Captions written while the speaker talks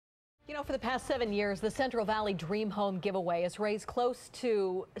You know, for the past 7 years, the Central Valley Dream Home giveaway has raised close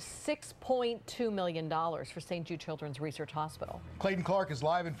to $6.2 million for St. Jude Children's Research Hospital. Clayton Clark is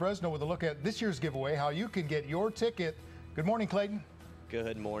live in Fresno with a look at this year's giveaway, how you can get your ticket. Good morning, Clayton.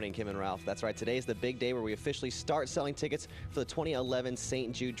 Good morning, Kim and Ralph. That's right. Today is the big day where we officially start selling tickets for the 2011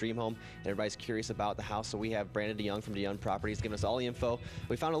 St. Jude Dream Home. And everybody's curious about the house, so we have Brandon DeYoung from DeYoung Properties giving us all the info.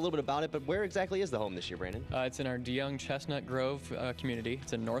 We found a little bit about it, but where exactly is the home this year, Brandon? It's in our DeYoung Chestnut Grove community.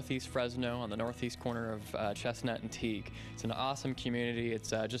 It's in northeast Fresno on the northeast corner of Chestnut and Teague. It's an awesome community.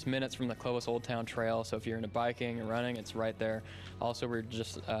 It's just minutes from the Clovis Old Town Trail, so if you're into biking or running, it's right there. Also, we're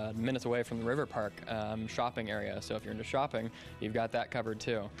just minutes away from the River Park shopping area, so if you're into shopping, you've got that covered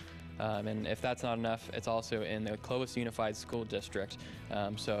too. And if that's not enough, it's also in the Clovis Unified School District,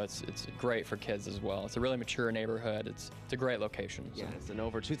 so it's great for kids as well. It's a really mature neighborhood. It's a great location. So. Yeah, it's an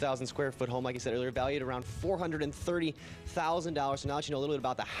over 2,000 square foot home, like you said earlier, valued around $430,000. So now that you know a little bit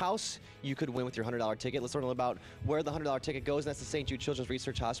about the house you could win with your $100 ticket, let's learn a little about where the $100 ticket goes. And that's the St. Jude Children's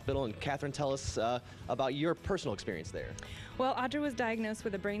Research Hospital. And Catherine, tell us about your personal experience there. Well, Audra was diagnosed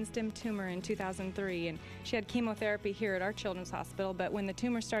with a brainstem tumor in 2003, and she had chemotherapy here at our children's hospital. But when the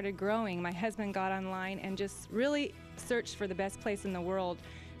tumor started growing, my husband got online and just really searched for the best place in the world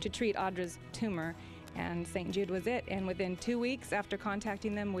to treat Audra's tumor, and St. Jude was it. And within 2 weeks after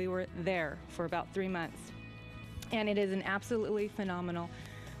contacting them, we were there for about 3 months. And it is an absolutely phenomenal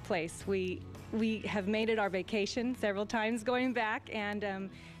place. We have made it our vacation several times going back, and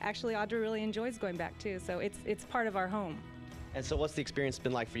actually Audra really enjoys going back too, so it's part of our home. And so what's the experience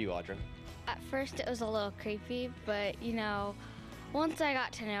been like for you, Audra? At first it was a little creepy, but you know, once I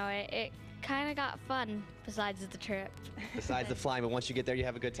got to know it, it kind of got fun besides the trip. Besides the flying, but once you get there, you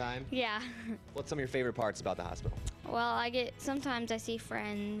have a good time? Yeah. What's some of your favorite parts about the hospital? Well, sometimes I see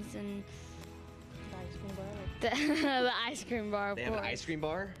friends and the ice cream bar. They have an ice cream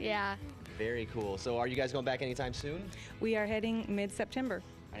bar? Yeah. Very cool. So are you guys going back anytime soon? We are heading mid-September.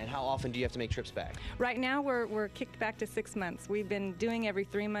 And how often do you have to make trips back? Right now we're kicked back to 6 months. We've been doing every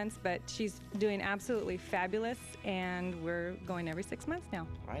 3 months, but she's doing absolutely fabulous, and we're going every 6 months now.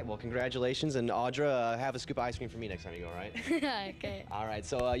 All right, well, congratulations. And Audra, have a scoop of ice cream for me next time you go, all right? Okay. All right,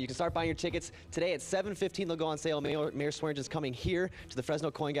 so you can start buying your tickets today at 7:15. They'll go on sale. Mayor Swearingen's coming here to the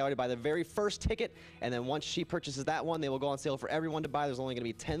Fresno Coin Gallery to buy the very first ticket, and then once she purchases that one, they will go on sale for everyone to buy. There's only going to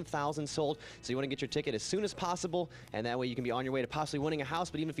be 10,000 sold, so you want to get your ticket as soon as possible, and that way you can be on your way to possibly winning a house.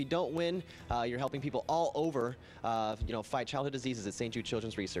 But even if you don't win, you're helping people all over, fight childhood diseases at St. Jude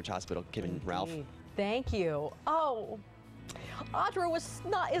Children's Research Hospital. Kim and Ralph. Thank you. Oh, Audra is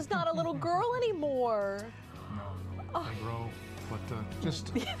not a little girl anymore. No, they grow, but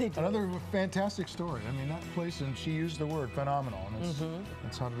just another fantastic story. I mean, that place, and she used the word phenomenal, and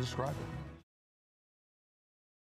that's how to describe it.